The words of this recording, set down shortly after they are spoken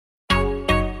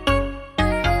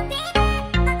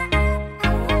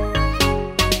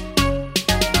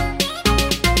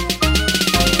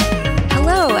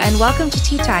welcome to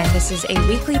Tea Time. This is a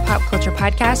weekly pop culture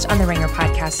podcast on the Ringer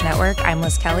Podcast Network. I'm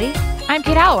Liz Kelly. I'm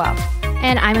Kate Hallowell.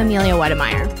 And I'm Amelia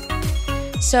Wedemeyer.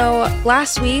 So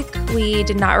last week, we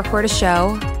did not record a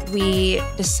show. We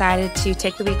decided to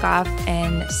take the week off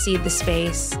and seed the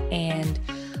space and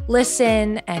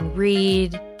listen and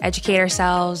read, educate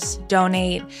ourselves,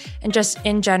 donate, and just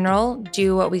in general,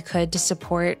 do what we could to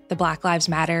support the Black Lives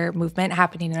Matter movement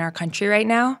happening in our country right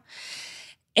now.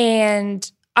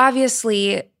 And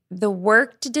obviously, the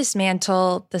work to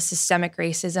dismantle the systemic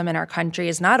racism in our country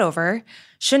is not over,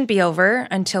 shouldn't be over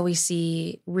until we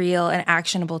see real and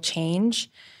actionable change.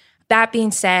 That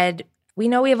being said, we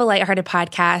know we have a lighthearted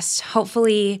podcast.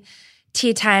 Hopefully,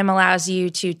 Tea Time allows you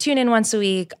to tune in once a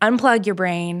week, unplug your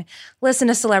brain, listen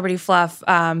to celebrity fluff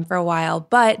for a while.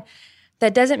 But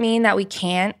that doesn't mean that we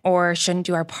can't or shouldn't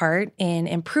do our part in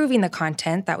improving the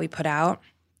content that we put out.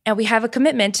 And we have a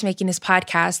commitment to making this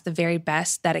podcast the very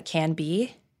best that it can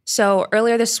be. So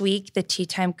earlier this week, the Tea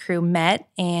Time crew met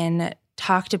and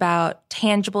talked about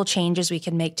tangible changes we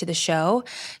can make to the show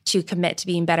to commit to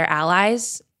being better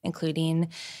allies, including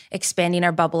expanding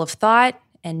our bubble of thought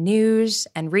and news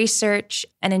and research,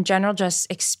 and in general, just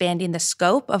expanding the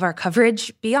scope of our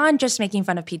coverage beyond just making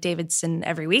fun of Pete Davidson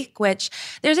every week, which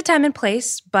there's a time and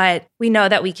place, but we know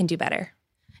that we can do better.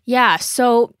 Yeah,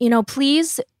 so,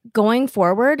 please, going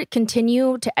forward,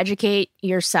 continue to educate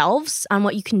yourselves on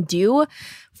what you can do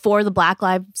for the Black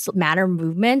Lives Matter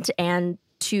movement and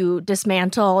to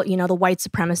dismantle, the white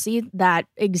supremacy that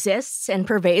exists and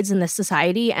pervades in this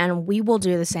society, and we will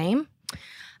do the same.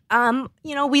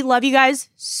 We love you guys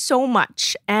so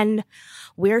much, and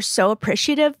we're so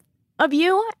appreciative of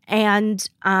you, and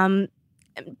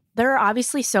there are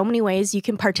obviously so many ways you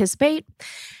can participate.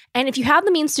 And if you have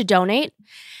the means to donate,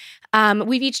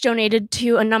 we've each donated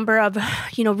to a number of,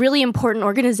 really important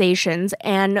organizations,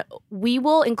 and we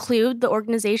will include the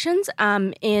organizations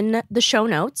in the show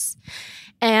notes.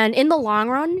 And in the long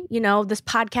run, this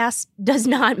podcast does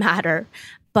not matter,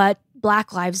 but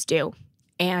Black lives do.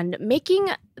 And making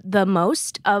the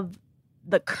most of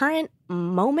the current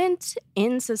moment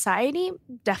in society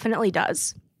definitely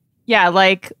does. Yeah,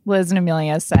 like Liz and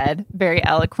Amelia said very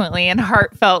eloquently and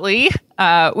heartfeltly,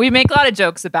 we make a lot of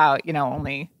jokes about,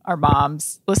 only our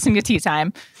moms listening to Tea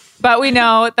Time. But we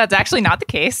know that's actually not the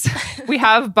case. We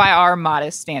have, by our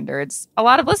modest standards, a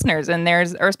lot of listeners, and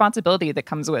there's a responsibility that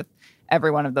comes with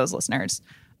every one of those listeners.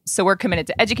 So we're committed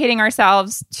to educating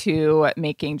ourselves, to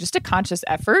making just a conscious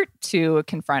effort to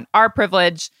confront our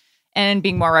privilege and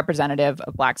being more representative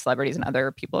of Black celebrities and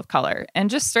other people of color, and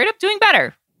just straight up doing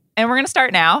better. And we're going to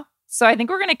start now. So I think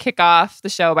we're going to kick off the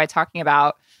show by talking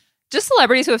about just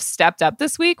celebrities who have stepped up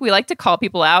this week. We like to call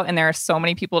people out, and there are so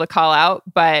many people to call out,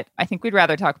 but I think we'd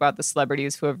rather talk about the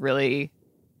celebrities who have really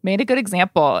made a good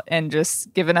example and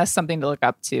just given us something to look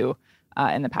up to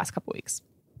in the past couple weeks.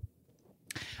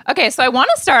 Okay, so I want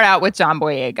to start out with John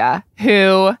Boyega,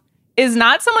 who is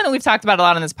not someone that we've talked about a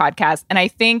lot on this podcast, and I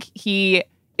think he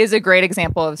is a great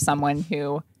example of someone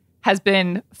who has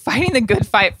been fighting the good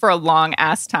fight for a long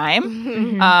ass time.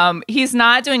 Mm-hmm. He's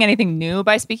not doing anything new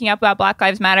by speaking up about Black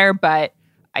Lives Matter, but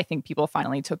I think people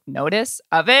finally took notice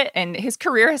of it, and his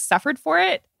career has suffered for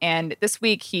it. And this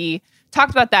week he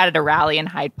talked about that at a rally in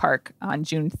Hyde Park on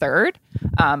June 3rd.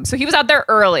 So he was out there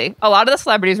early. A lot of the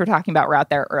celebrities we're talking about were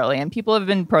out there early, and people have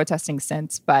been protesting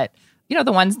since. But,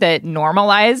 the ones that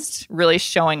normalized really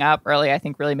showing up early, I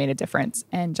think really made a difference.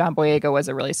 And John Boyega was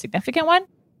a really significant one.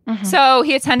 Mm-hmm. So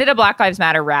he attended a Black Lives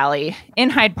Matter rally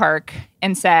in Hyde Park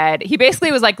and said, he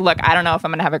basically was like, look, I don't know if I'm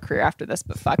going to have a career after this,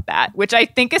 but fuck that, which I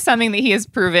think is something that he has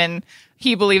proven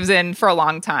he believes in for a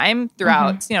long time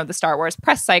throughout, the Star Wars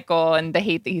press cycle and the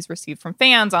hate that he's received from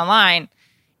fans online.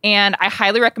 And I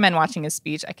highly recommend watching his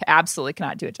speech. I absolutely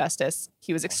cannot do it justice.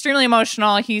 He was extremely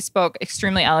emotional. He spoke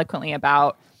extremely eloquently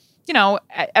about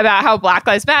how Black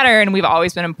Lives Matter and we've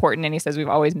always been important. And he says we've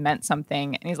always meant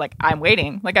something. And he's like, I'm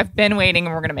waiting. Like, I've been waiting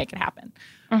and we're going to make it happen.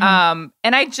 Mm-hmm.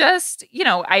 And I just,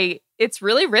 it's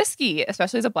really risky,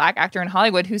 especially as a Black actor in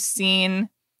Hollywood who's seen,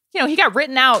 he got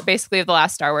written out basically of the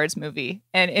last Star Wars movie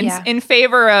and in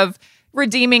favor of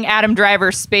redeeming Adam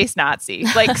Driver's space Nazi.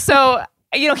 Like, so,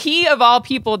 he of all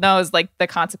people knows like the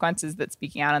consequences that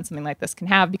speaking out on something like this can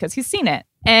have because he's seen it.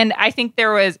 And I think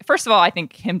first of all, I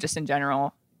think him just in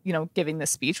general, giving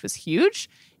this speech was huge.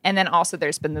 And then also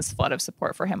there's been this flood of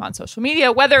support for him on social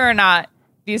media. Whether or not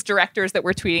these directors that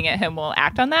were tweeting at him will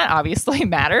act on that obviously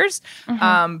matters.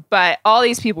 Mm-hmm. But all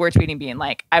these people were tweeting being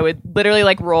like, I would literally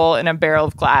like roll in a barrel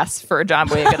of glass for John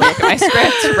Boyega to look at my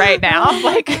script right now.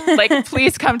 Like,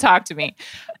 please come talk to me.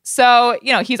 So,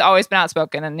 he's always been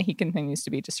outspoken and he continues to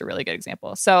be just a really good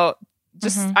example. So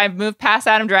I've moved past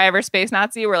Adam Driver, Space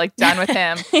Nazi. We're like done with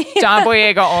him. John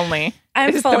Boyega only.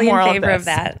 I'm fully in favor of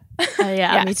that.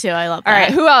 Yeah, me too. I love that. All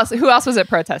right, who else was at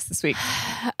protest this week?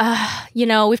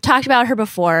 We've talked about her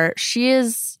before.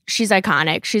 She's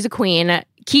iconic. She's a queen.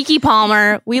 Keke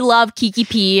Palmer. We love Keke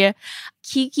P.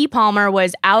 Keke Palmer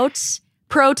was out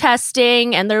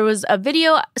protesting, and there was a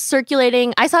video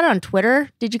circulating. I saw it on Twitter.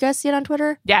 Did you guys see it on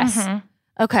Twitter? Yes. Mm-hmm.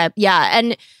 Okay. Yeah.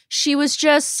 And she was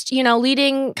just,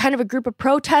 leading kind of a group of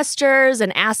protesters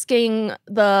and asking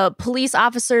the police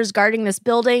officers guarding this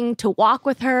building to walk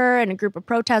with her and a group of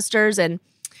protesters. And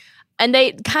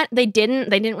they didn't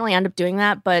really end up doing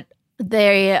that, but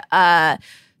they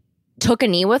took a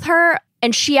knee with her.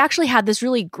 And she actually had this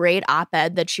really great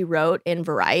op-ed that she wrote in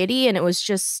Variety. And it was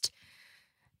just,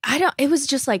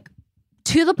 like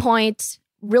to the point,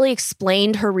 really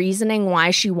explained her reasoning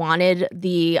why she wanted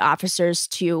the officers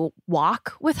to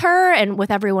walk with her and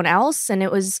with everyone else. And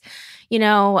it was,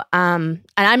 and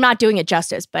I'm not doing it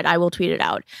justice, but I will tweet it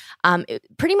out.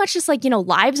 Pretty much just like,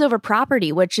 lives over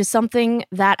property, which is something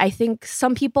that I think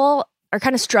some people are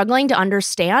kind of struggling to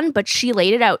understand, but she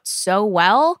laid it out so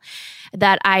well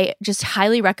that I just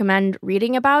highly recommend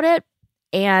reading about it.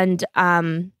 And,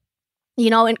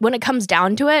 when it comes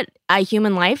down to it,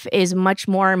 human life is much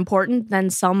more important than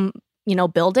some,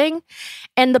 building.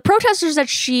 And the protesters that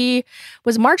she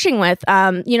was marching with,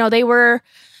 they were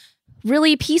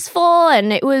really peaceful,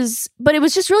 and it was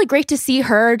just really great to see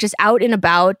her just out and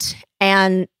about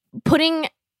and putting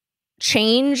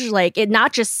change, like it,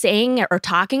 not just saying or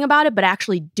talking about it, but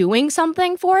actually doing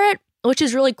something for it, which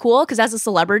is really cool. Because as a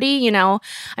celebrity,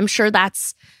 I'm sure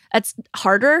that's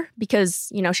harder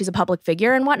because, she's a public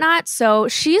figure and whatnot. So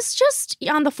she's just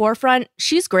on the forefront.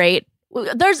 She's great.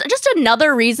 There's just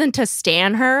another reason to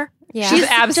stan her. Yeah. She's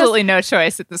absolutely no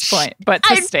choice at this point, but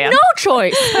to stan. No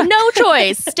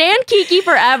choice. Stan Keke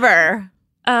forever.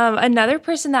 Another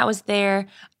person that was there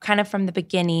kind of from the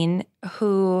beginning,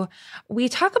 who we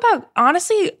talk about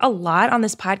honestly a lot on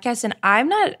this podcast, and I'm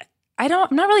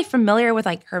not really familiar with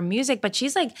like her music, but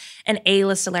she's like an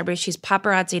A-list celebrity. She's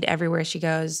paparazzied everywhere she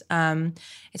goes.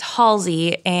 It's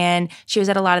Halsey, and she was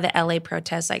at a lot of the LA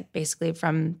protests, like basically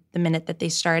from the minute that they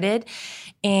started.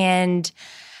 And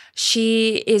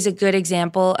she is a good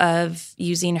example of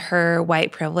using her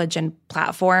white privilege and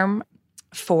platform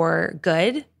for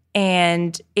good.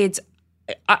 And it's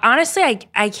honestly,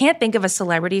 I can't think of a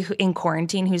celebrity in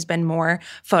quarantine who's been more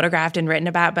photographed and written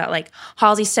about like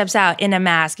Halsey steps out in a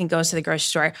mask and goes to the grocery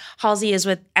store. Halsey is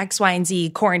with X, Y, and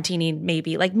Z quarantining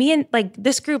maybe. Like me and like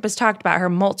this group has talked about her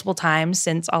multiple times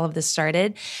since all of this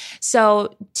started.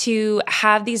 So to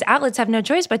have these outlets have no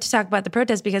choice but to talk about the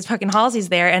protest because fucking Halsey's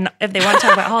there. And if they want to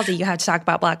talk about Halsey, you have to talk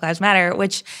about Black Lives Matter,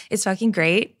 which is fucking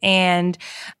great. And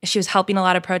she was helping a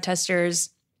lot of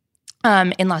protesters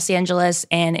in Los Angeles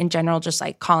and in general, just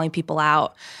like calling people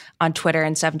out on Twitter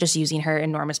and stuff, and just using her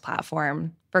enormous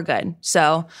platform for good.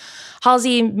 So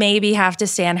Halsey, maybe have to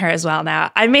stand her as well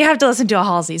now. I may have to listen to a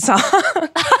Halsey song.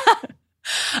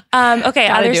 Okay,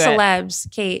 other celebs.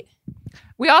 Kate.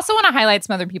 We also want to highlight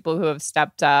some other people who have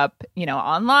stepped up,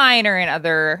 online or in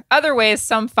other ways,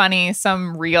 some funny,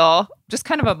 some real, just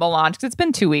kind of a melange, because it's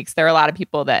been 2 weeks. There are a lot of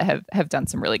people that have done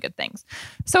some really good things.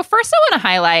 So first I want to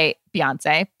highlight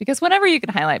Beyonce, because whenever you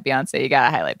can highlight Beyonce, you got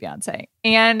to highlight Beyonce.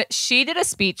 And she did a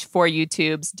speech for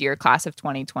YouTube's Dear Class of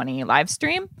 2020 live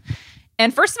stream.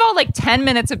 And first of all, like 10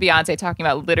 minutes of Beyonce talking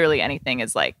about literally anything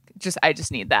is like, I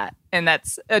just need that. And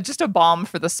that's just a balm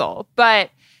for the soul.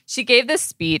 But she gave this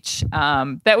speech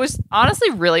that was honestly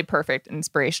really perfect and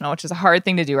inspirational, which is a hard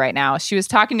thing to do right now. She was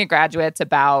talking to graduates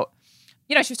about,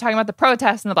 she was talking about the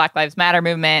protests and the Black Lives Matter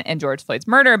movement and George Floyd's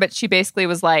murder. But she basically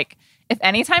was like, if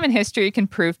any time in history can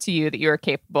prove to you that you are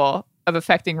capable of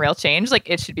affecting real change, like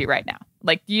it should be right now.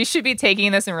 Like you should be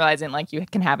taking this and realizing like you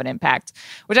can have an impact,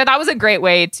 which I thought was a great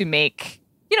way to make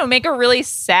a really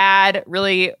sad,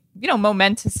 really,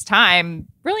 momentous time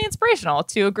really inspirational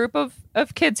to a group of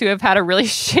kids who have had a really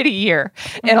shitty year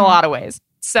in a lot of ways.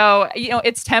 So,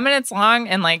 it's 10 minutes long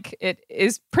and like it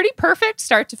is pretty perfect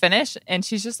start to finish. And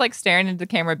she's just like staring into the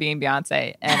camera being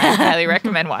Beyonce. And I highly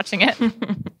recommend watching it.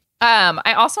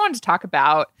 I also wanted to talk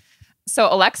about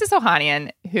Alexis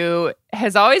Ohanian, who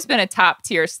has always been a top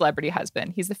tier celebrity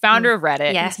husband. He's the founder of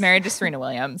Reddit. Yes. He's married to Serena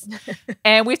Williams.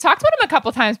 And we've talked about him a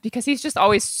couple times because he's just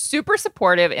always super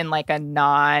supportive in like a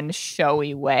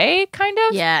non-showy way, kind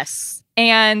of. Yes.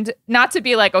 And not to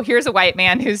be like, oh, here's a white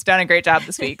man who's done a great job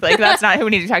this week. Like that's not who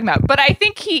we need to be talking about. But I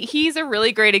think he's a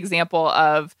really great example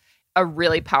of a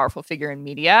really powerful figure in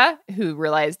media who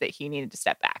realized that he needed to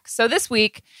step back. So this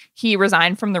week, he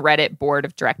resigned from the Reddit board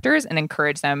of directors and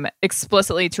encouraged them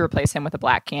explicitly to replace him with a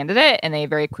Black candidate. And they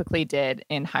very quickly did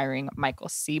in hiring Michael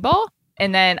Siebel.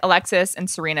 And then Alexis and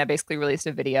Serena basically released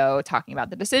a video talking about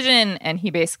the decision. And he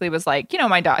basically was like,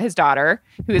 his daughter,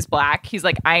 who is Black, he's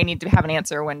like, I need to have an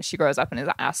answer when she grows up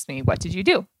and asks me, what did you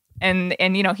do? And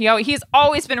he's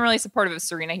always been really supportive of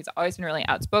Serena. He's always been really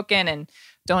outspoken and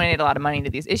donated a lot of money to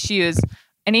these issues.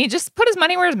 And he just put his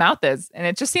money where his mouth is. And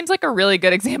it just seems like a really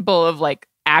good example of like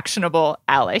actionable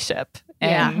allyship.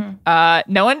 And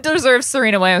no one deserves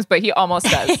Serena Williams, but he almost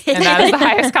does. And that is the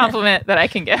highest compliment that I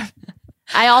can give.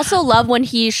 I also love when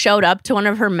he showed up to one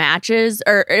of her matches,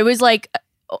 or it was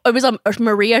a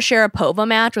Maria Sharapova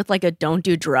match with like a "Don't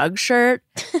Do Drugs" shirt.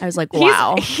 I was like,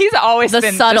 wow, he's always the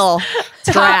been subtle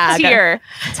top tier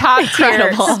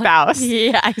spouse.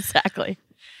 Yeah, exactly.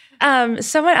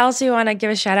 Someone else we want to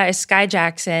give a shout out is Sky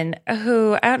Jackson,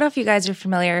 who I don't know if you guys are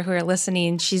familiar who are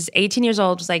listening. She's 18 years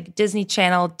old, was like Disney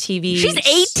Channel TV. She's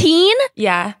 18?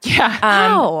 Yeah. Yeah.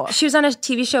 Wow. She was on a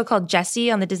TV show called Jessie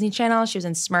on the Disney Channel. She was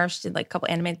in Smurfs, she did like a couple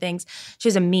animated things. She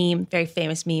was a meme, very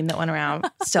famous meme that went around,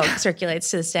 still circulates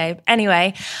to this day.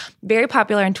 Anyway, very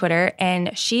popular on Twitter.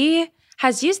 And she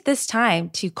has used this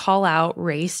time to call out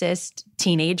racist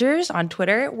teenagers on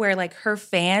Twitter, where like her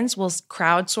fans will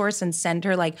crowdsource and send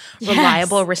her like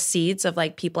reliable receipts of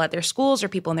like people at their schools or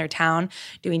people in their town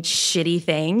doing shitty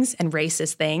things and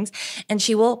racist things. And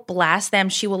she will blast them.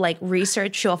 She will like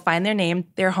research. She'll find their name,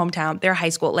 their hometown, their high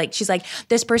school. Like she's like,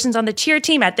 this person's on the cheer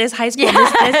team at this high school,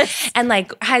 this, and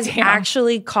like has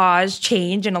actually caused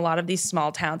change in a lot of these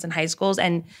small towns and high schools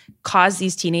and caused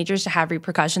these teenagers to have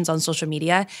repercussions on social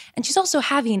media. And she's also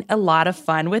having a lot of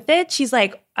fun with it. She's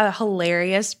like a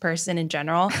hilarious person in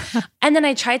general. And then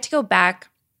I tried to go back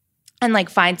and like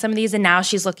find some of these, and now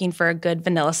she's looking for a good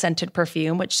vanilla scented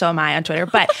perfume, which so am I on Twitter.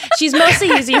 But she's mostly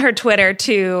using her Twitter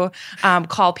to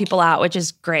call people out, which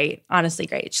is great. Honestly,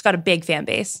 great. She's got a big fan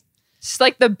base. She's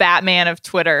like the Batman of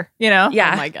Twitter, you know?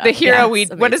 Yeah. Oh my God. The hero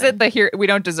what is it? The hero we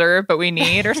don't deserve, but we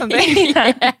need or something?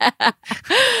 That's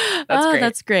great.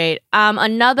 That's great.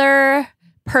 Another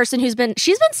person she's been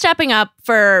stepping up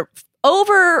for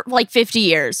over like 50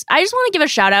 years. I just want to give a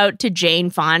shout out to Jane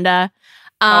Fonda.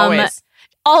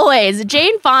 Always.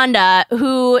 Jane Fonda,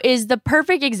 who is the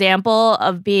perfect example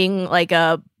of being like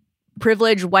a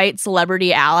privileged white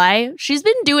celebrity ally. She's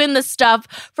been doing this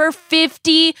stuff for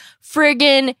 50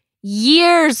 friggin'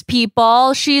 years,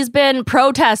 people. She's been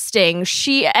protesting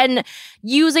and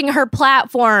using her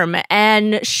platform,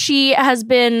 and she has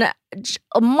been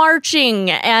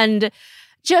marching and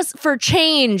just for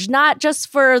change, not just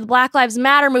for the Black Lives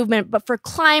Matter movement, but for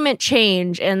climate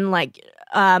change and like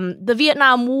the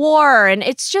Vietnam War. And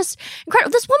it's just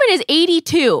incredible. This woman is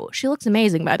 82. She looks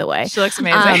amazing, by the way. She looks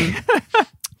amazing.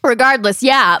 Regardless,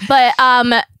 yeah. But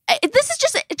this is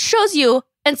just, it shows you,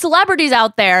 and celebrities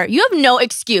out there, you have no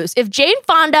excuse. If Jane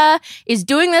Fonda is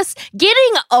doing this,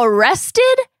 getting arrested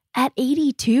at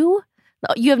 82,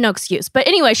 you have no excuse. But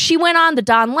anyway, she went on the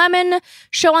Don Lemon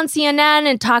show on CNN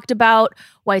and talked about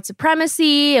white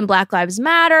supremacy and Black Lives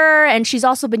Matter. And she's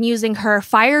also been using her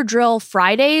Fire Drill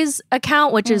Fridays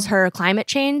account, which is her climate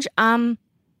change,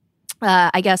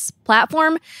 I guess,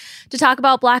 platform, to talk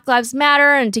about Black Lives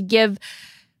Matter and to give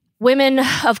women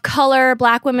of color,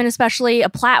 Black women especially, a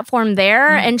platform there.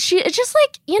 And it's just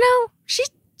like,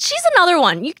 she's another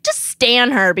one. You just stan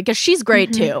her because she's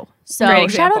great too. So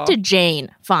shout out to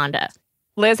Jane Fonda.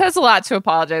 Liz has a lot to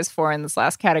apologize for in this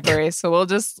last category, so we'll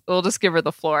just give her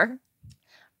the floor.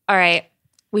 All right.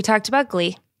 We talked about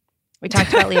Glee. We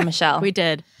talked about Lea Michele. We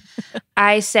did.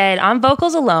 I said on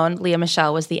vocals alone, Lea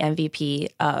Michele was the MVP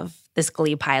of this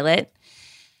Glee pilot.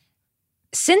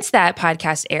 Since that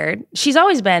podcast aired, she's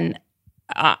always been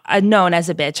known as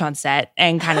a bitch on set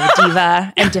and kind of a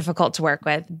diva and difficult to work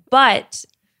with. But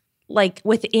like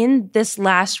within this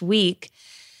last week,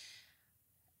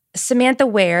 Samantha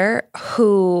Ware,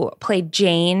 who played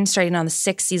Jane starting on the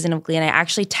 6th season of Glee, and I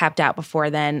actually tapped out before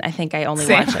then. I think I only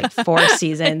watched like 4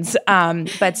 seasons.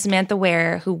 But Samantha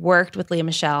Ware, who worked with Lea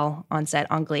Michele on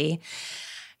set on Glee,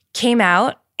 came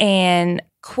out and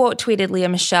quote tweeted Lea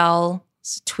Michele's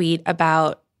tweet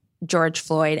about George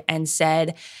Floyd and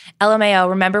said, LMAO,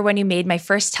 remember when you made my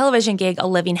first television gig a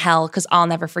living hell, because I'll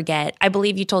never forget. I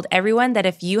believe you told everyone that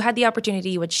if you had the opportunity,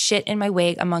 you would shit in my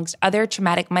wig amongst other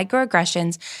traumatic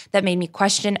microaggressions that made me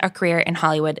question a career in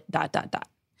Hollywood, ...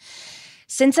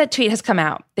 Since that tweet has come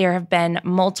out, there have been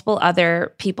multiple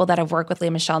other people that have worked with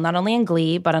Lea Michele, not only in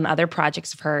Glee, but on other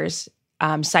projects of hers,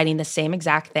 citing the same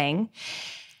exact thing.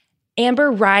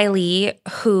 Amber Riley,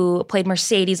 who played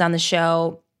Mercedes on the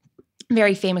show,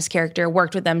 very famous character,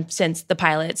 worked with them since the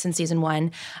pilot, since season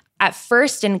 1. At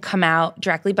first didn't come out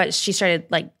directly, but she started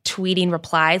like tweeting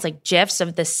replies, like GIFs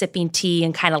of the sipping tea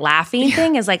and kind of laughing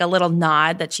thing as like a little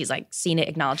nod that she's like seen it,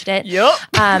 acknowledged it. Yep.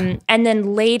 And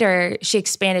then later she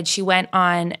expanded. She went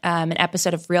on an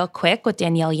episode of Real Quick with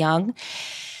Danielle Young.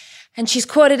 And she's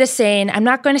quoted as saying, "I'm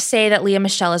not going to say that Lea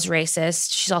Michele is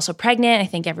racist. She's also pregnant. I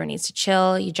think everyone needs to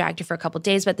chill. You dragged her for a couple of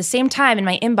days. But at the same time, in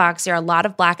my inbox, there are a lot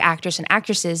of Black actors and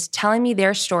actresses telling me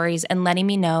their stories and letting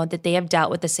me know that they have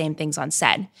dealt with the same things on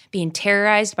set, being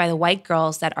terrorized by the white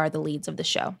girls that are the leads of the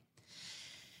show."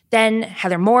 Then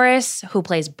Heather Morris, who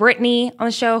plays Brittany on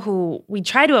the show, who we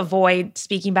try to avoid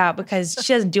speaking about because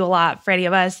she doesn't do a lot for any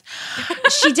of us.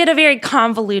 She did a very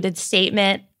convoluted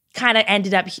statement, kind of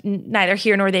ended up neither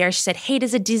here nor there. She said, "Hate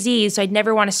is a disease, so I'd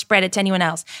never want to spread it to anyone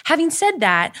else." Having said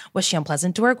that, was she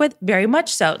unpleasant to work with? Very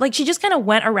much so. Like, she just kind of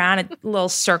went around in little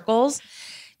circles,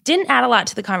 didn't add a lot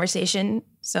to the conversation,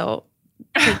 so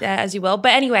take that as you will.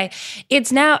 But anyway,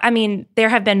 it's now, I mean, there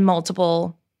have been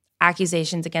multiple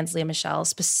accusations against Lea Michele,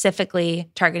 specifically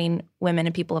targeting women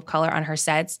and people of color on her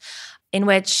sets, in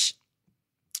which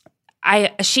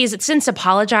she's since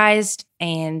apologized,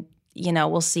 and, you know,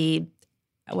 we'll see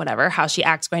whatever, how she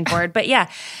acts going forward. But yeah,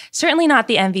 certainly not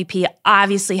the MVP.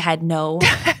 Obviously had no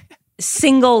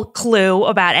single clue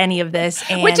about any of this.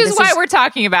 And which is why we're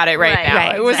talking about it right now.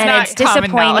 Right. It was and not it's common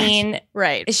disappointing. knowledge.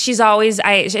 Right. She's always,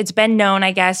 it's been known,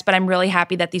 I guess, but I'm really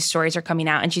happy that these stories are coming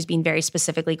out and she's being very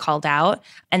specifically called out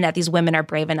and that these women are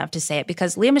brave enough to say it,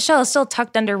 because Lea Michele is still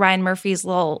tucked under Ryan Murphy's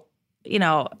little, you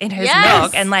know, in his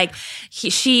milk. And like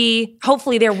she,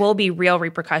 hopefully there will be real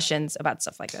repercussions about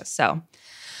stuff like this. So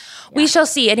we shall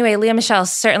see. Anyway, Lea Michele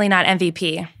is certainly not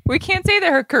MVP. We can't say that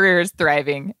her career is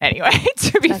thriving anyway,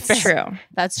 to be That's fair. true.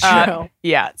 That's true.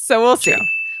 Yeah, so we'll see.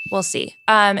 We'll see.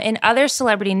 In other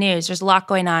celebrity news, there's a lot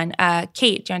going on.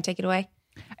 Kate, do you want to take it away?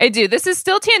 I do. This is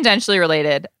still tangentially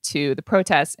related to the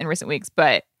protests in recent weeks,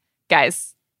 but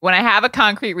guys, when I have a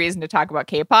concrete reason to talk about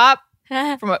K-pop,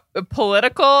 from a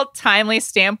political, timely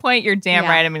standpoint, you're damn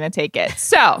right I'm going to take it.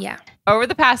 So, over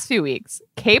the past few weeks,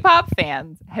 K-pop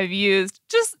fans have used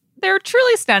just their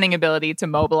truly stunning ability to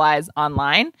mobilize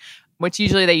online, which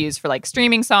usually they use for like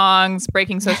streaming songs,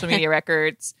 breaking social media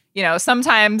records, you know,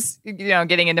 sometimes, you know,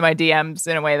 getting into my DMs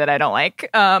in a way that I don't like.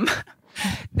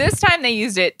 This time they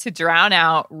used it to drown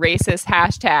out racist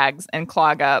hashtags and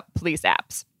clog up police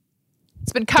apps.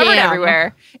 It's been covered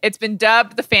everywhere. It's been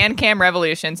dubbed the fan cam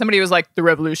revolution. Somebody was like, the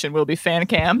revolution will be fan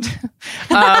cammed.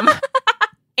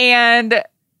 And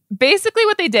basically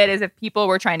what they did is if people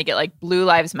were trying to get like Blue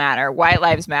Lives Matter, White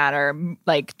Lives Matter,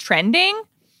 like trending,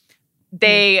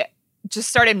 they just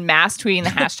started mass tweeting the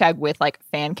hashtag with like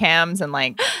fan cams and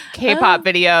like K-pop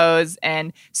videos.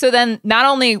 And so then not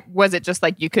only was it just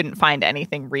like you couldn't find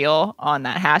anything real on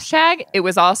that hashtag, it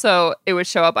was also, it would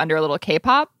show up under a little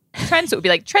K-pop trend. So it would be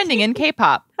like trending in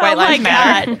K-pop, White Lives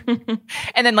Matter.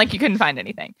 And then like you couldn't find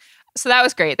anything. So that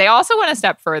was great. They also went a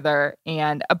step further,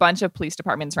 and a bunch of police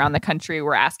departments around the country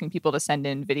were asking people to send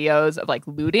in videos of like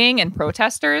looting and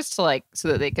protesters to like so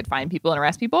that they could find people and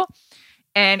arrest people.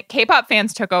 And K-pop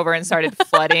fans took over and started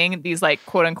flooding these like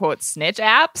quote unquote snitch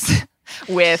apps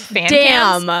with fan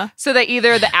cams, so that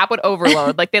either the app would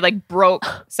overload, like they like broke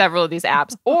several of these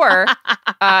apps, or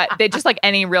they just like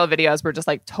any real videos were just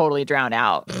like totally drowned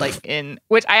out. Like in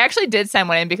which I actually did send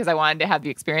one in because I wanted to have the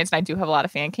experience, and I do have a lot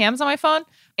of fan cams on my phone,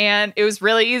 and it was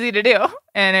really easy to do,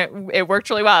 and it worked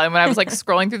really well. And when I was like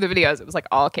scrolling through the videos, it was like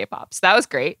all K-pop, so that was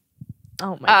great.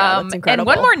 Oh my God, that's incredible.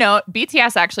 And one more note,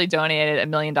 BTS actually donated $1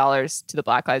 million to the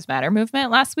Black Lives Matter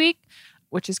movement last week,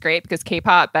 which is great because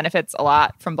K-pop benefits a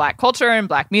lot from Black culture and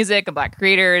Black music and Black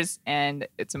creators. And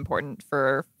it's important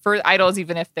for idols,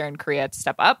 even if they're in Korea, to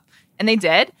step up. And they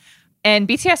did. And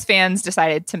BTS fans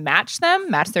decided to match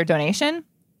their donation.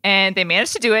 And they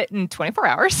managed to do it in 24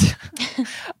 hours.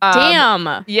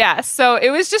 Damn. Yeah. So it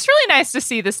was just really nice to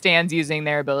see the stands using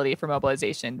their ability for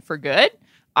mobilization for good.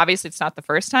 Obviously, it's not the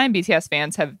first time. BTS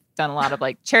fans have done a lot of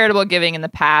like charitable giving in the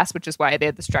past, which is why they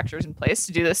had the structures in place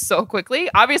to do this so quickly.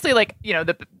 Obviously, like, you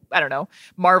know,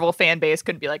 Marvel fan base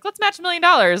couldn't be like, let's match $1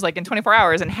 million like in 24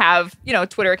 hours and have, you know,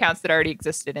 Twitter accounts that already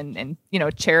existed and you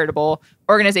know, charitable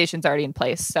organizations already in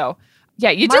place. So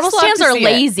yeah, you Marvel just love fans to are see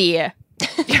lazy. Yeah.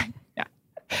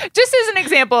 Just as an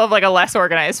example of like a less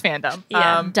organized fandom.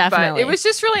 Yeah, definitely. But it was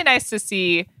just really nice to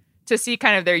see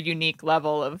kind of their unique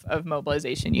level of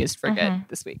mobilization used for good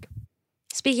this week.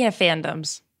 Speaking of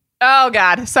fandoms. Oh,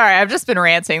 God. Sorry, I've just been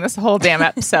ranting this whole damn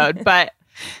episode. But,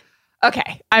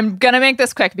 okay, I'm going to make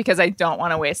this quick because I don't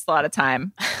want to waste a lot of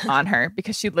time on her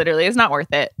because she literally is not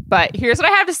worth it. But here's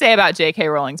what I have to say about J.K.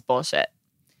 Rowling's bullshit.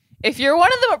 If you're one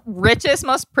of the richest,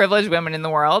 most privileged women in the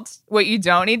world, what you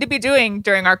don't need to be doing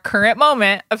during our current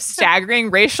moment of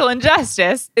staggering racial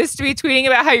injustice is to be tweeting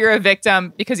about how you're a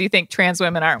victim because you think trans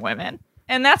women aren't women.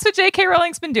 And that's what J.K.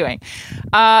 Rowling's been doing.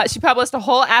 She published a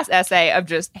whole ass essay of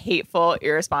just hateful,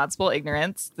 irresponsible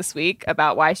ignorance this week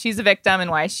about why she's a victim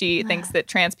and why she thinks that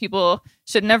trans people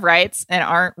shouldn't have rights and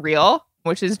aren't real,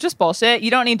 which is just bullshit. You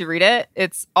don't need to read it.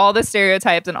 It's all the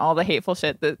stereotypes and all the hateful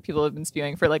shit that people have been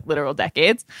spewing for like literal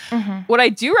decades. What I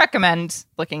do recommend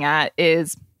looking at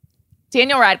is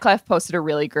Daniel Radcliffe posted a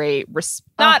really great,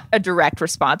 not a direct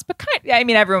response, but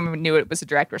everyone knew it was a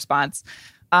direct response.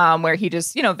 Where he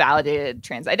just, validated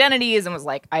trans identities and was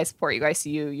like, I support you, I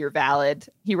see you, you're valid.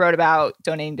 He wrote about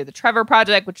donating to the Trevor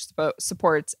Project, which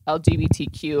supports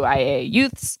LGBTQIA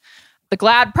youths. The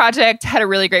GLAAD Project had a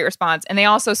really great response, and they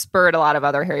also spurred a lot of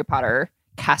other Harry Potter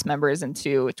cast members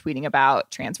into tweeting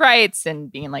about trans rights and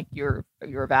being like, you're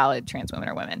valid, trans women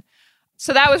are women.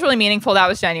 So that was really meaningful. That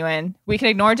was genuine. We can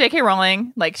ignore J.K.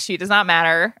 Rowling, like she does not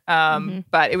matter.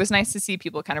 But it was nice to see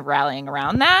people kind of rallying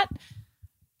around that.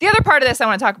 The other part of this I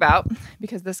want to talk about,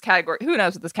 because this category, who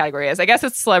knows what this category is? I guess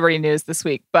it's celebrity news this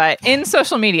week. But in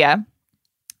social media,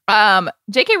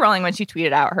 J.K. Rowling, when she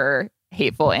tweeted out her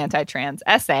hateful anti-trans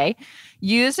essay,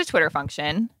 used a Twitter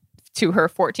function to her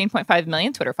 14.5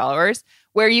 million Twitter followers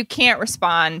where you can't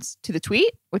respond to the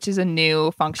tweet, which is a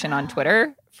new function on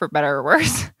Twitter, for better or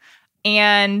worse.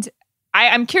 And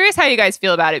I'm curious how you guys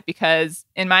feel about it, because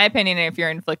in my opinion, if you're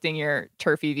inflicting your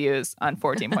turfy views on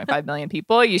 14.5 million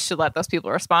people, you should let those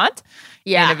people respond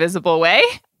in a visible way.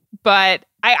 But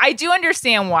I do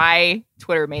understand why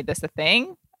Twitter made this a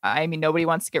thing. I mean, nobody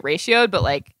wants to get ratioed, but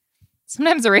like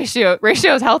sometimes the ratio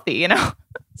is healthy,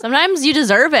 Sometimes you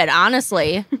deserve it,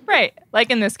 honestly. Right.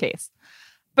 Like in this case.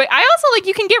 But I also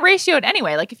you can get ratioed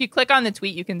anyway. Like if you click on the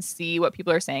tweet, you can see what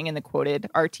people are saying in the quoted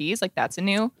RTs. Like that's a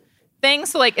new thing.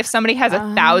 So like if somebody has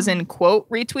 1,000 quote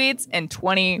retweets and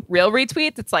 20 real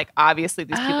retweets, it's like obviously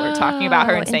these people are talking about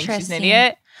her and saying she's an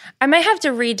idiot. I might have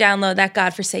to re-download that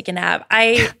godforsaken app.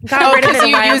 I got rid of it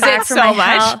a while back from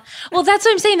my house. Well, that's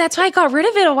what I'm saying. That's why I got rid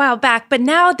of it a while back. But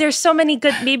now there's so many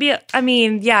good. Maybe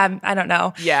I don't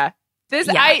know. Yeah.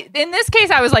 In this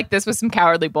case, I was like, this was some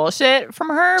cowardly bullshit from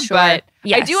her, but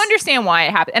I do understand why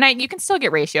it happened. And you can still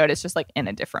get ratioed. It's just like in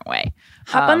a different way.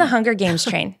 Hop on the Hunger Games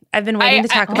train. I've been waiting to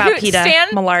talk about Peeta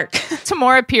Mellark.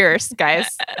 Tamora Pierce,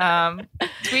 guys.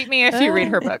 Tweet me if you read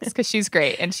her books, because she's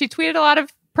great. And she tweeted a lot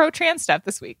of pro-trans stuff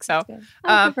this week. So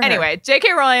anyway,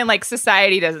 J.K. Rowling, like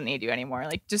society doesn't need you anymore.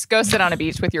 Like just go sit on a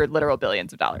beach with your literal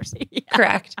billions of dollars.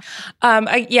 Correct.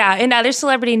 In other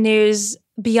celebrity news,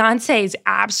 Beyonce is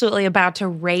absolutely about to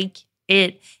rake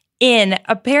it in.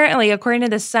 Apparently, according to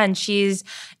The Sun, she's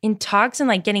in talks and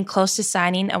like getting close to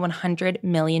signing a $100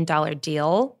 million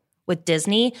deal with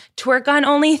Disney to work on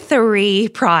only 3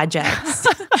 projects,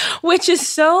 which is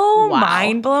so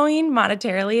mind-blowing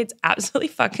monetarily. It's absolutely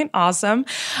fucking awesome.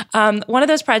 One of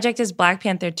those projects is Black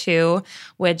Panther 2,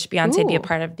 which Beyonce would be a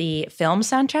part of the film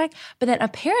soundtrack. But then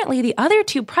apparently the other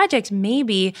 2 projects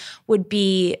maybe would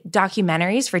be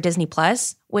documentaries for Disney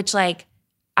Plus, which like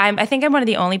I think I'm one of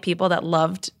the only people that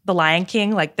loved The Lion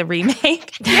King, like the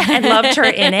remake, and loved her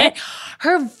in it.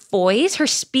 Her voice, her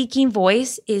speaking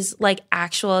voice is like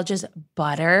actual just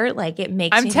butter. Like it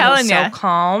makes me feel so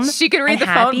calm. She could read the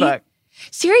phone book.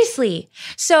 Seriously.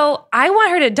 So I want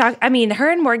her to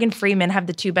her and Morgan Freeman have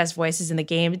the 2 best voices in the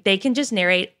game. They can just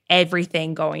narrate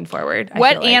everything going forward.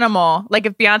 What animal? Like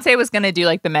if Beyonce was going to do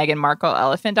like the Meghan Markle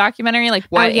elephant documentary, like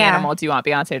what animal do you want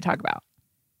Beyonce to talk about?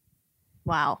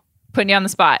 Wow. Putting you on the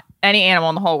spot. Any animal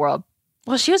in the whole world.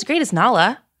 Well, she was great as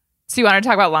Nala. So you want her to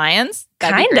talk about lions?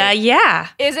 Kinda, yeah.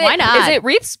 Why not? Is it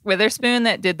Reese Witherspoon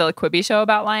that did the Quibi show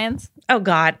about lions? Oh,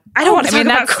 God. I don't want to talk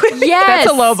about Quibi. Yes.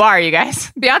 That's a low bar, you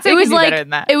guys. Beyonce can do better than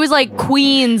that. It was like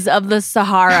Queens of the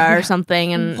Sahara or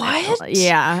something. And what?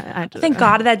 Yeah. Thank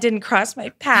God that didn't cross my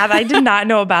path. I did not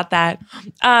know about that.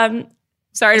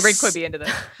 Sorry to bring Quibi into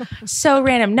this. So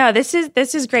random. No, this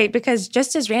is great because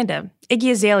just as random,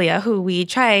 Iggy Azalea, who we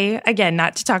try, again,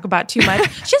 not to talk about too much,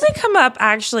 she hasn't come up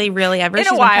actually really ever. She's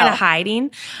been kind of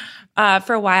hiding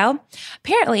for a while.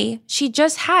 Apparently, she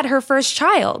just had her first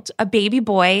child, a baby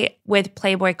boy with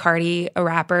Playboi Carti, a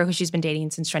rapper who she's been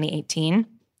dating since 2018.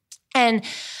 And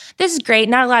this is great.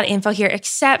 Not a lot of info here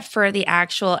except for the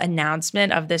actual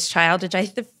announcement of this child, which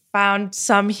I found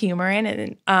some humor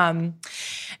in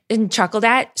and chuckled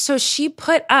at. So she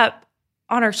put up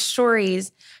on her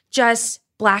stories just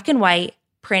black and white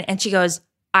print, and she goes,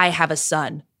 "I have a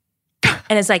son."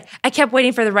 And it's like, I kept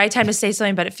waiting for the right time to say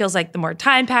something, but it feels like the more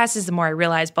time passes, the more I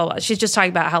realize, blah, blah. She's just talking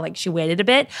about how like she waited a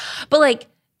bit. But like,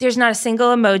 There's not a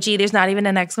single emoji. There's not even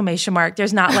an exclamation mark.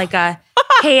 There's not like a,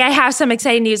 hey, I have some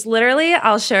exciting news. Literally,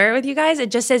 I'll share it with you guys.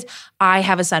 It just says, I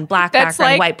have a son, black That's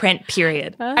background, like- white print,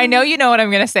 period. I know you know what I'm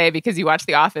going to say because you watch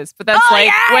The Office, but that's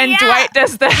when Dwight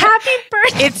does the Happy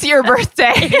birthday. it's your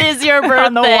birthday. It is your birthday.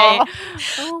 On the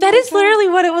wall. That is literally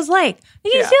what it was like.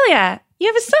 Like, Celia, you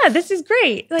have a son. This is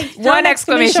great. Like One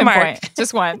exclamation point.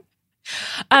 Just one.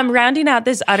 Rounding out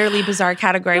this utterly bizarre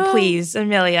category, please,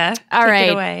 Amelia. All take right.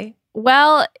 it away.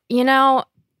 Well,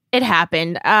 it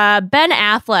happened. Ben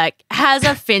Affleck has a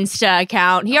Finsta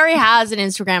account. He already has an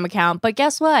Instagram account, but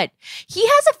guess what? He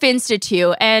has a Finsta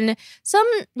too. And some,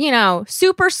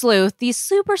 super sleuth, these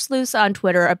super sleuths on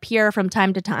Twitter appear from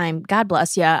time to time. God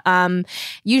bless you.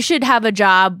 You should have a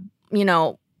job,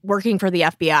 working for the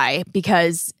FBI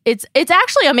because it's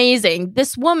actually amazing.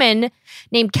 This woman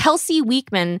named Kelsey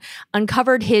Weekman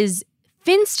uncovered his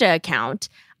Finsta account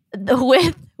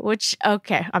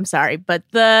I'm sorry, but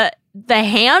the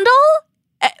handle,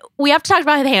 we have to talk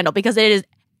about the handle because it is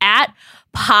at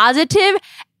Positive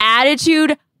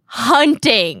Attitude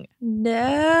Hunting.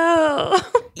 No.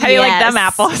 How do you like them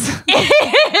apples?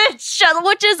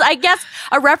 Which is, I guess,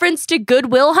 a reference to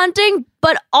Goodwill Hunting,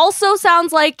 but also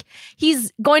sounds like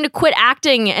he's going to quit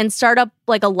acting and start up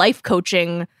like a life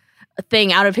coaching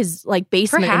thing out of his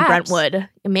basement Perhaps. in Brentwood.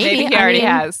 Maybe he already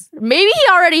has. Maybe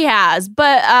he already has.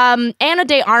 But Anna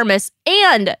de Armas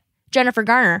and Jennifer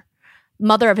Garner,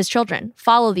 mother of his children,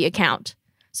 follow the account.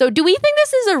 So do we think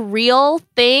this is a real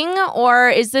thing, or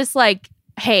is this like,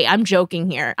 hey, I'm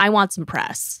joking here, I want some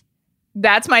press?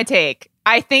 That's my take.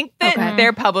 I think that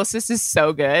their publicist is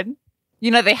so good.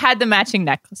 They had the matching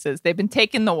necklaces. They've been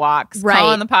taking the walks,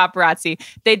 calling the paparazzi.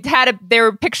 They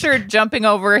were pictured jumping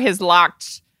over his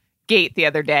locked gate the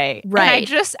other day. Right.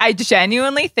 And I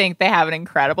genuinely think they have an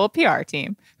incredible PR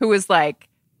team who was like,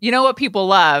 you know what people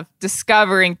love?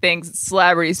 Discovering things that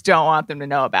celebrities don't want them to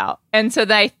know about. And so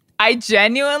I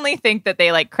genuinely think that they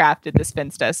crafted this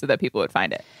Finsta so that people would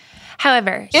find it.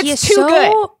 However, It's too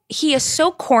good. He is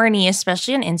so corny,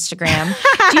 especially on Instagram.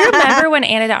 Do you remember when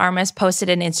Anna de Armas posted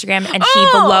an Instagram and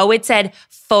below it said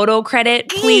photo credit,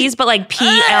 please, but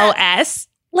PLS?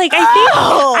 I think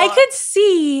I could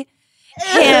see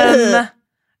him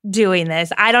doing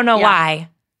this. I don't know why.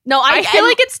 No, I feel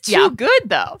like it's too good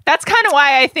though. That's kind of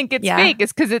why I think it's fake.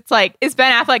 Is because it's is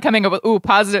Ben Affleck coming up with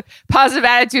positive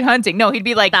attitude hunting? No, he'd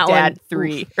be like that Dad one.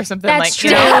 3 or something. That's true.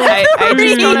 I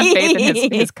just don't have faith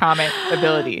in his comment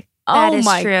ability. That is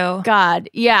my true. God.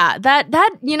 Yeah. That,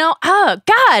 oh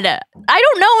God, I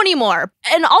don't know anymore.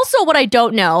 And also what I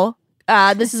don't know,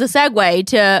 this is a segue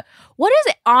to what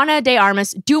is Ana de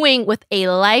Armas doing with a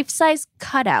life-size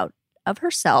cutout of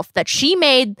herself that she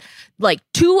made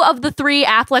 2 of the 3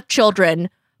 Affleck children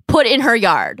put in her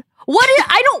yard.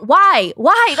 Why?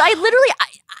 I literally,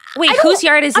 Wait, whose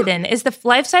yard is it in? Is the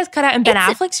life-size cutout in Ben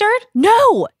Affleck's yard?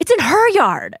 no, it's in her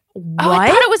yard. What? Oh, I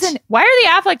thought it was in. Why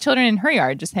are the Affleck children in her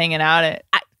yard just hanging out at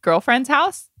girlfriend's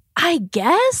house? I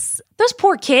guess. Those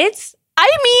poor kids. I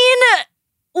mean,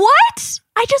 what?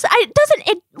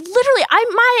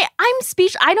 I'm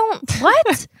speech. I don't,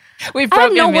 what? We've I have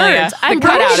broken no Amelia. words. The I'm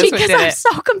cutout is broken what because did I'm it.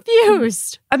 so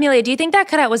confused. Amelia, do you think that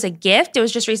cutout was a gift? It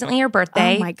was just recently your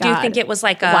birthday. Oh my Do you God. think it was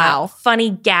like a funny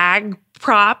gag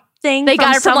prop thing They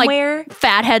got it from somewhere?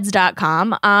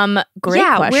 fatheads.com. Great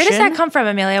yeah, question. where does that come from,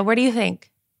 Amelia? Where do you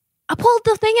think? Well,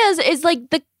 the thing is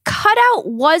the cutout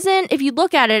wasn't, if you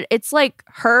look at it, it's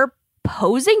her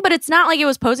posing, but it's not like it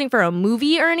was posing for a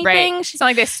movie or anything. Right. It's not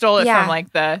like they stole it from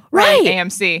the Right.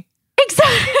 AMC.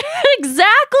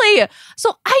 Exactly.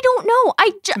 So I don't know.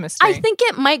 a mystery. I think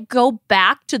it might go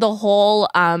back to the whole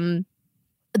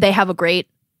they have a great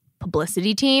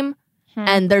publicity team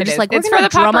and they're It just is. we're It's going for to the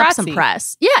drum up some paparazzi.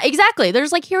 press. Yeah, exactly. They're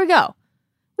just here we go.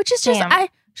 Which is just Damn.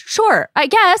 sure. I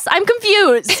guess I'm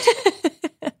confused.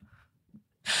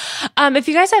 If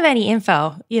you guys have any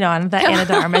info, on the Anna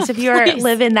de Armas, if you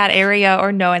live in that area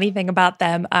or know anything about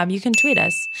them, you can tweet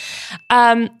us.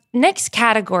 Next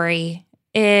category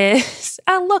is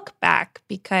a look back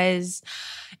because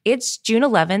it's June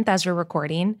 11th as we're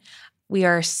recording. We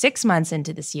are 6 months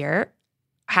into this year,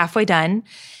 halfway done.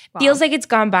 Wow. Feels like it's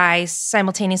gone by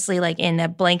simultaneously, in a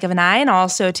blink of an eye, and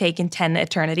also taken 10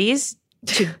 eternities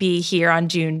to be here on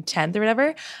June 10th or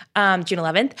whatever, June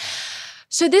 11th.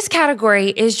 So this category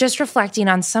is just reflecting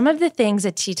on some of the things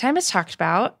that Tea Time has talked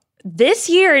about this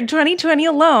year in 2020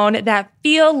 alone that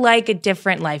feel like a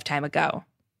different lifetime ago.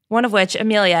 One of which,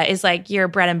 Amelia, is your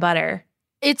bread and butter.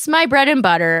 It's my bread and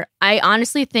butter. I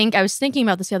honestly think, I was thinking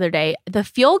about this the other day, the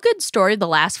feel-good story of the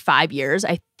last 5 years,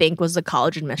 I think, was the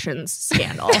college admissions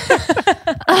scandal.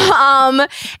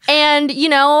 And, you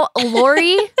know,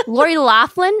 Lori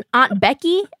Loughlin, Aunt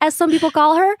Becky, as some people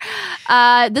call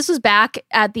her, this was back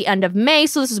at the end of May,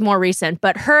 so this is more recent,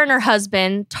 but her and her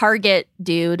husband, Target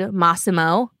dude,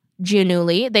 Massimo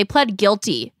Giannulli, they pled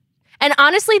guilty. And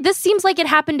honestly, this seems like it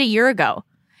happened a year ago.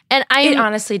 And it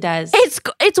honestly does.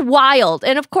 It's wild.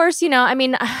 And of course, you know, I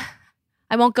mean,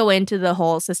 I won't go into the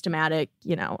whole systematic,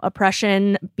 you know,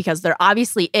 oppression because there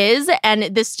obviously is.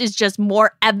 And this is just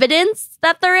more evidence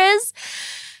that there is.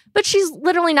 But she's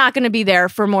literally not going to be there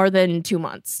for more than 2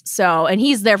 months. So, and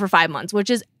he's there for 5 months, which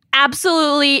is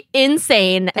absolutely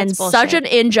insane. That's and bullshit. Such an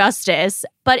injustice.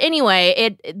 But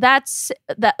anyway, that's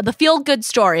the feel-good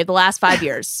story of the last 5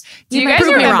 years. Do you guys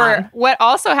remember what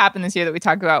also happened this year that we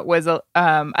talked about was, I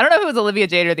don't know if it was Olivia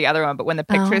Jade or the other one, but when the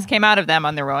pictures came out of them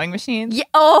on the rowing machines. Yeah.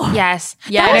 Oh. Yes.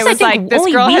 Yeah. And it was like,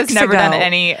 this girl has never done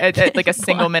any, like a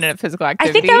single minute of physical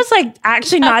activity. I think that was like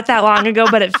actually not that long ago,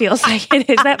 but it feels like it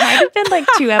is. That might have been like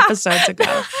 2 episodes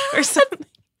ago or something.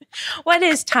 What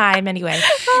is time anyway?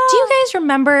 Do you guys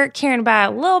remember caring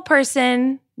about a little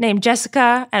person named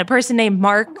Jessica and a person named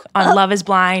Mark on Love is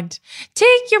Blind?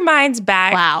 Take your minds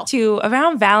back to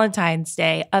around Valentine's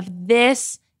Day of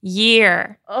this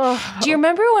year. Do you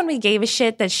remember when we gave a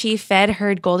shit that she fed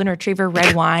her golden retriever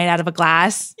red wine out of a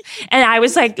glass? And I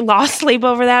was like lost sleep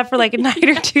over that for like a night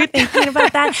or two thinking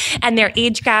about that and their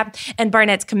age gap and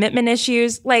Barnett's commitment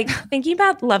issues. Like thinking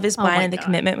about Love is Blind and the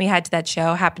commitment we had to that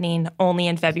show happening only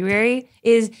in February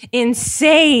is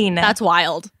insane. That's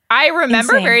wild. I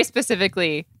remember very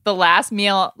specifically the last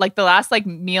meal, like the last like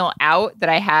meal out that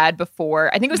I had before.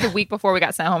 I think it was the week before we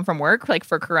got sent home from work, like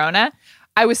for Corona.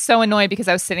 I was so annoyed because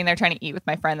I was sitting there trying to eat with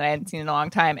my friend that I hadn't seen in a long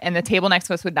time. And the table next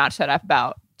to us would not shut up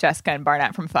about Jessica and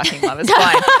Barnett from fucking Love is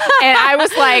Blind. And I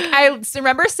was like, I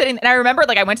remember sitting, and I remember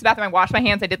like I went to the bathroom, I washed my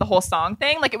hands, I did the whole song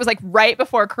thing. Like it was like right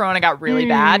before Corona got really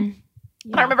bad.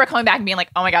 Yeah. I remember coming back and being like,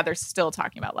 oh my God, they're still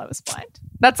talking about Love is Blind.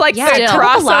 That's like the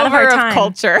crossover of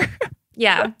culture.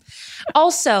 Yeah.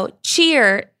 Also,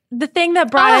 Cheer, the thing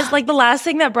that brought us, like the last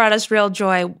thing that brought us real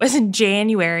joy was in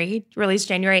January, released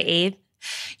January 8th.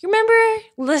 You remember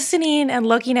listening and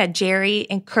looking at Jerry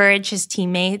encourage his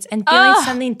teammates and feeling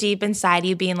something deep inside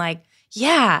you being like,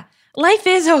 yeah, life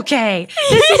is okay.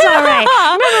 This is all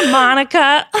right. Remember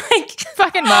Monica? Like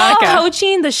fucking Monica.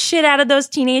 Coaching the shit out of those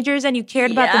teenagers and you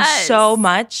cared about them so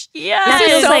much. Yeah.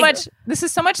 This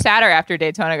is so much sadder after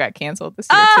Daytona got canceled this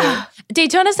year too.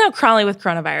 Daytona's now crawling with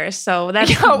coronavirus, so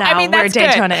that's where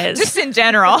Daytona is. Just in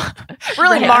general.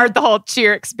 Really marred the whole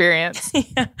Cheer experience.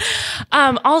 Yeah.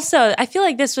 Also, I feel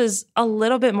like this was a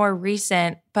little bit more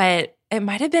recent, but it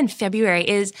might have been February,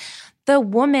 is the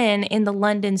woman in the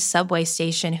London subway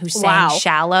station who sang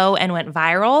Shallow and went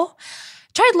viral.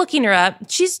 Tried looking her up.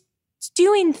 She's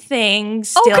doing things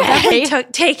still. Definitely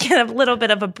taken a little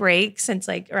bit of a break since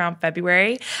like around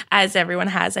February, as everyone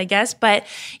has, I guess. But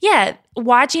yeah,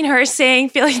 watching her sing,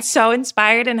 feeling so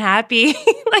inspired and happy.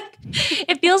 Like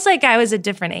it feels like I was a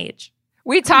different age.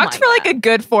 We talked for like a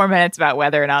good 4 minutes about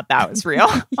whether or not that was real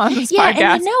on this podcast.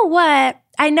 And you know what?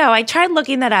 I know. I tried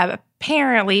looking that up.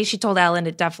 Apparently, she told Ellen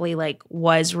it definitely like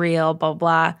was real, blah,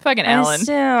 blah. Fucking Ellen. I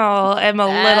still am a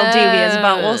little dubious,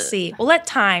 but we'll see. We'll let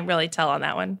time really tell on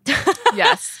that one.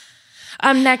 Yes.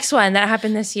 Next one that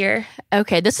happened this year.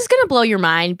 Okay, this is going to blow your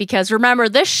mind because remember,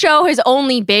 this show has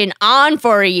only been on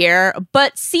for a year,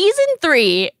 but season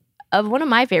 3 of one of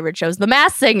my favorite shows, The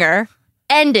Masked Singer,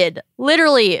 ended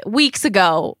literally weeks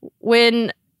ago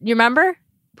when, you remember?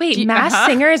 Wait, Masked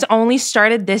Singer has only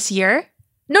started this year?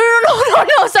 No,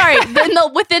 sorry.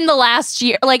 Within the last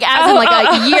year, like as in like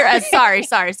a year.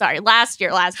 Sorry. Last year.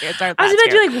 I was about to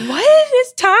be like, what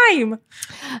is time?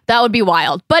 That would be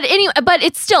wild. But anyway, but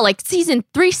it's still like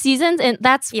 3 seasons, and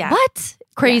that's what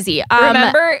crazy. I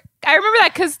remember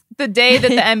that because the day that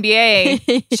the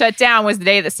NBA shut down was the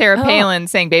day that Sarah Palin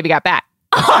sang "Baby Got Back."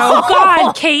 Oh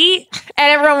God, Kate!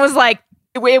 And everyone was like,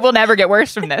 it will never get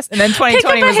worse from this. And then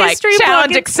 2020 was like,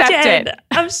 challenge accepted.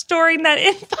 I'm storing that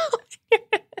info.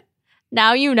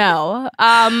 Now you know.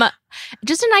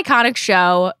 Just an iconic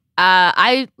show.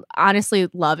 I honestly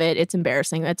love it. It's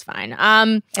embarrassing. It's fine.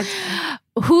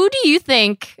 Who do you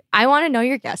think? I want to know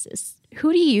your guesses.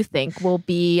 Who do you think will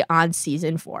be on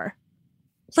season 4?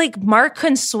 Like Mark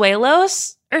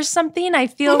Consuelos or something. I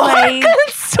feel like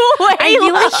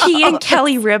he and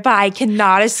Kelly Ribeye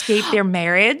cannot escape their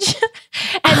marriage,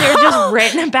 and they're just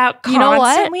written about constantly. You know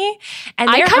what? And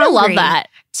I kind of love that.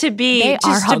 to be They are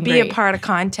just to be a hungry. part of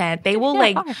content. They will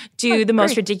They like are do the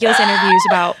most ridiculous interviews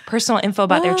about personal info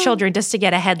about their children just to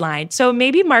get a headline. So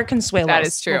maybe Mark Consuelos That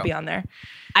is true. will be on there.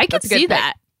 I could That's a good see pick.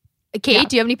 that. Kate, Yeah.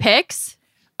 do you have any picks?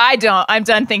 I don't. I'm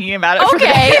done thinking about it. for the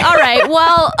Okay, day. all right.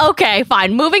 Well, okay,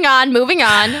 fine. Moving on.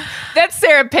 That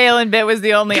Sarah Palin bit was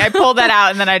the only. I pulled that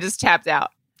out and then I just tapped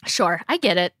out. Sure, I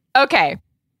get it. Okay.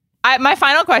 My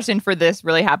final question for this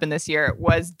really happened this year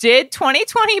was, did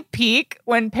 2020 peak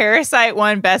when Parasite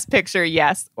won Best Picture,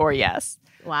 yes or yes?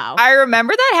 Wow. I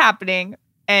remember that happening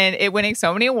and it winning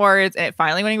so many awards and it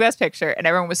finally winning Best Picture. And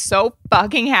everyone was so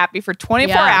fucking happy for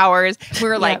 24 Yeah. hours. We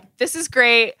were like, this is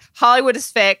great. Hollywood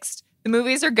is fixed. The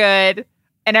movies are good.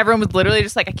 And everyone was literally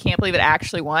just like, I can't believe it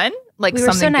actually won. Like We were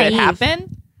so something good naive.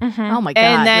 happened. Mhm. Oh my God.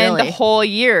 And then really? the whole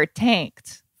year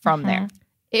tanked from there.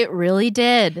 It really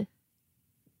did.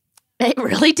 It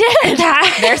really did.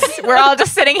 We're all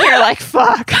just sitting here like,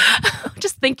 fuck.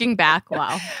 Just thinking back.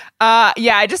 Wow.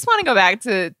 Yeah, I just want to go back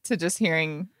to just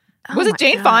hearing. Oh Was my it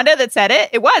Jane God. Fonda that said it?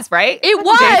 It was, right? It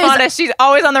was. Jane Fonda, she's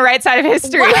always on the right side of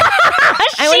history. I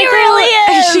wanna She go- really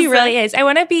is. She really is. I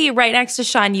want to be right next to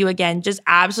Sean Yu again, just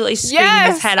absolutely screaming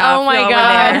Yes. his head off. Oh my over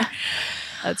God. there.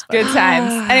 That's good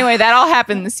times. Anyway, that all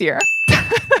happened this year.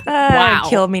 Wow.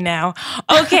 Kill me now.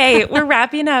 Okay, we're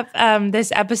wrapping up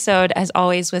this episode, as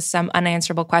always, with some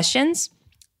unanswerable questions.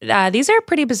 These are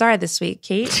pretty bizarre this week.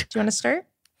 Kate, do you want to start?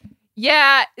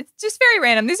 Yeah, it's just very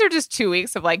random. These are just 2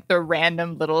 weeks of like the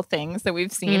random little things that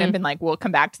we've seen and been like, we'll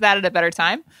come back to that at a better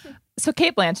time. So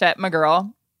Kate Blanchett, my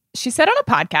girl, she said on a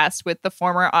podcast with the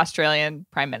former Australian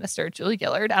Prime Minister, Julie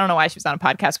Gillard. I don't know why she was on a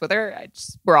podcast with her.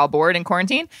 We're all bored in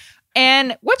quarantine.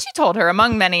 And what she told her,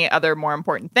 among many other more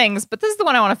important things, but this is the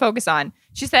one I want to focus on.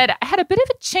 She said, I had a bit of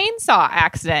a chainsaw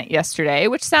accident yesterday,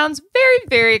 which sounds very,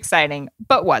 very exciting,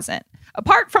 but wasn't.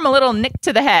 Apart from a little nick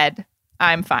to the head,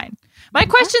 I'm fine. My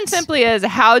question simply is,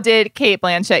 how did Kate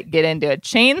Blanchett get into a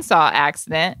chainsaw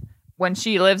accident when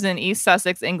she lives in East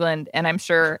Sussex, England, and I'm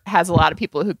sure has a lot of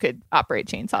people who could operate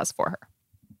chainsaws for her?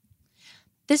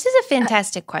 This is a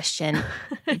fantastic question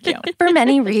Thank you. for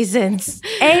many reasons.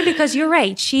 A, because you're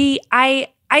right. I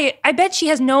bet she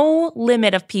has no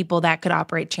limit of people that could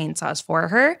operate chainsaws for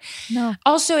her. No.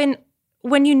 Also,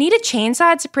 when you need a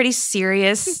chainsaw, it's a pretty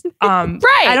serious, Right.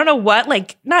 I don't know what,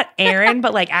 like, not errand,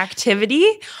 but like activity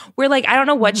where like, I don't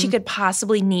know what she could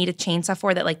possibly need a chainsaw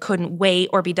for that like couldn't wait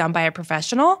or be done by a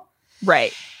professional.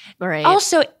 Right. Right.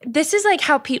 Also, this is like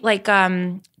how people like,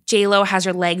 J-Lo has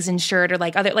her legs insured or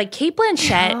like other, like Kate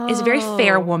Blanchett is a very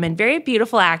fair woman, very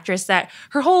beautiful actress that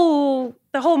the whole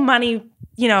money,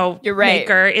 You're right.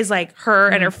 maker is like her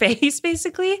and her face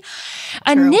basically.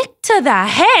 A nick to the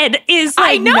head is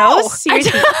I like, know. no,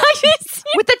 seriously.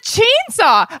 With a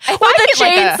chainsaw. If With I a get,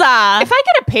 like, chainsaw. if I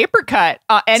get a paper cut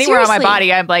anywhere on my Seriously.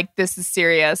 body, I'm like, this is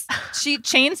serious. She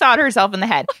chainsawed herself in the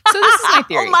head. So this is my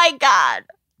theory. Oh my God.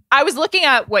 I was looking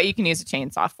at what you can use a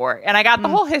chainsaw for, and I got the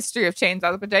whole history of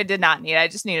chainsaws, which I did not need. I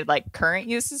just needed like current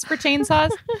uses for chainsaws.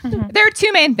 There are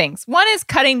two main things. One is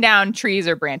cutting down trees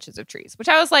or branches of trees, which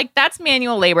I was like, that's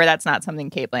manual labor. That's not something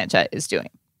Kate Blanchett is doing.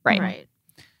 Right.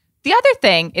 The other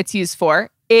thing it's used for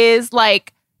is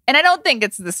like, and I don't think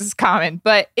this is common,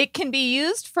 but it can be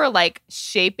used for like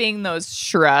shaping those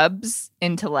shrubs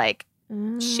into like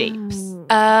shapes. Oh,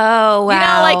 wow. You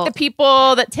know, like the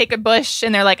people that take a bush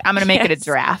and they're like, I'm going to make it a Yes.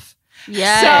 giraffe.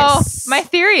 Yes. So my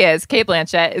theory is Kate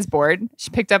Blanchett is bored. She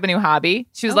picked up a new hobby.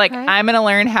 She was like, Okay. I'm going to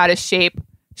learn how to shape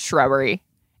shrubbery.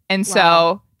 And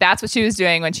so that's what she was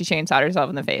doing when she chainsawed herself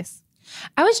in the face.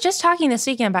 I was just talking this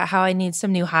weekend about how I need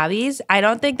some new hobbies. I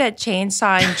don't think that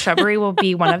chainsawing shrubbery will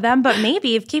be one of them, but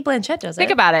maybe if Kate Blanchett does it.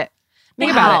 Think about it.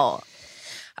 Think about it.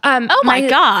 Oh my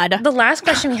God. The last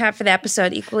question we have for the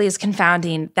episode equally is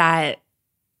confounding that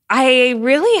I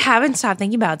really haven't stopped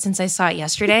thinking about since I saw it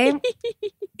yesterday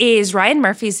is Ryan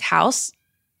Murphy's house.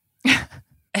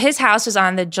 His house was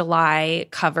on the July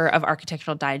cover of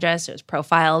Architectural Digest. It was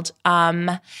profiled.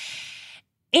 And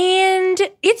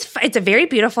it's a very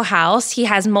beautiful house. He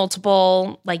has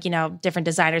multiple, different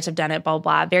designers have done it, blah,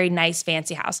 blah, blah. Very nice,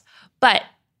 fancy house. But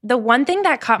the one thing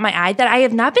that caught my eye that I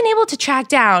have not been able to track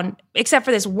down, except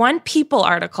for this one People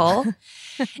article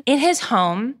in his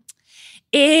home,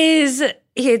 is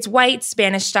it's white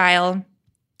Spanish style.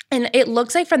 And it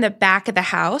looks like from the back of the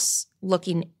house,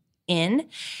 looking in,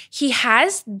 he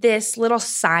has this little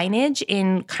signage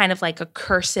in kind of like a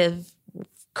cursive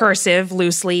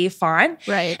loose leaf font.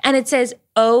 Right. And it says,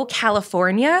 "O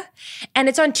California." And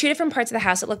it's on two different parts of the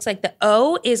house. It looks like the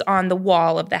O is on the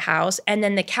wall of the house. And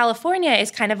then the California is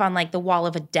kind of on like the wall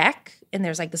of a deck. And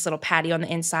there's like this little patio on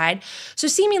the inside. So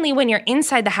seemingly when you're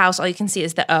inside the house, all you can see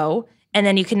is the O. And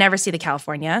then you can never see the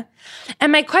California.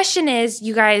 And my question is,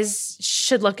 you guys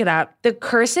should look it up. The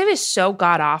cursive is so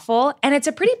god-awful, and it's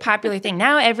a pretty popular thing.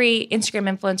 Now every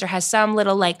Instagram influencer has some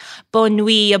little like bonne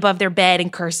nuit above their bed in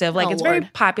cursive. Like it's a very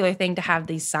popular thing to have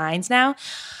these signs now.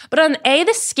 But on A,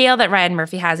 the scale that Ryan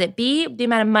Murphy has it, B, the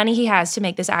amount of money he has to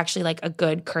make this actually like a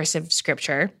good cursive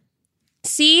scripture.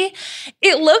 C,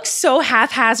 it looks so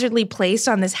haphazardly placed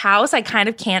on this house. I kind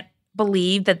of can't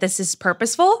believe that this is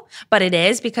purposeful, but it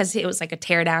is because it was like a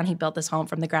tear down. He built this home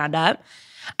from the ground up.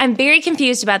 I'm very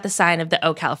confused about the sign of the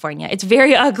O California. It's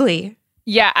very ugly.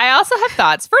 Yeah, I also have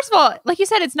thoughts. First of all, like you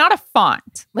said, it's not a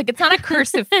font. Like it's not a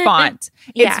cursive font.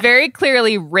 It's very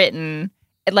clearly written.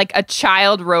 Like a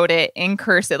child wrote it in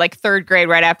cursive, like third grade,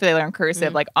 right after they learned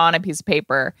cursive, like on a piece of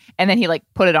paper. And then he like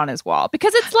put it on his wall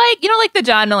because it's like, you know, like the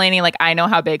John Mulaney, like, I know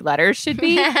how big letters should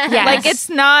be. Yes. Like it's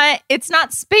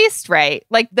not spaced right.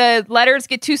 Like the letters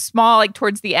get too small, like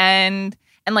towards the end.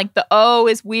 And like the O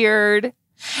is weird.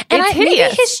 And it's maybe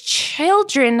hideous. his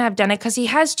children have done it because he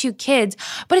has 2 kids,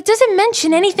 but it doesn't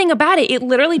mention anything about it. It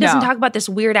literally doesn't talk about this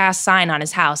weird ass sign on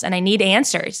his house. And I need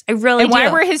answers. I really do. And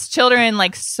why were his children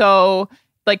like so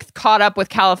like caught up with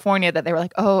California that they were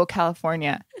like, oh,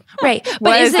 California. Right.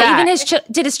 But is it even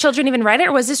did his children even write it,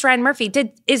 or was this Ryan Murphy?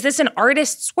 Is this an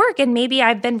artist's work? And maybe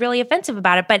I've been really offensive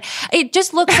about it, but it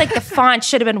just looks like the font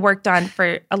should have been worked on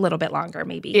for a little bit longer,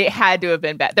 maybe. It had to have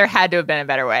been better. There had to have been a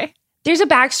better way. There's a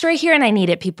backstory here and I need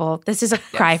it, people. This is a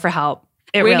cry for help.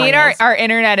 We really need our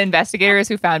internet investigators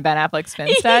who found Ben Affleck's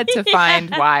Finstead to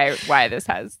find why Ryan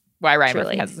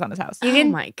Murphy has this on his house. You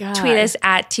can tweet us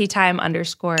at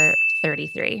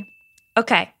teatime_33.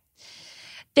 Okay.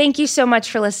 Thank you so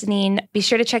much for listening. Be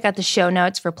sure to check out the show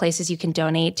notes for places you can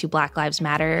donate to Black Lives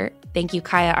Matter. Thank you,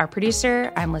 Kaya, our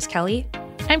producer. I'm Liz Kelly.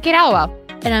 I'm Kate Hallowell.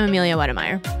 And I'm Amelia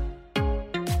Wedemeyer.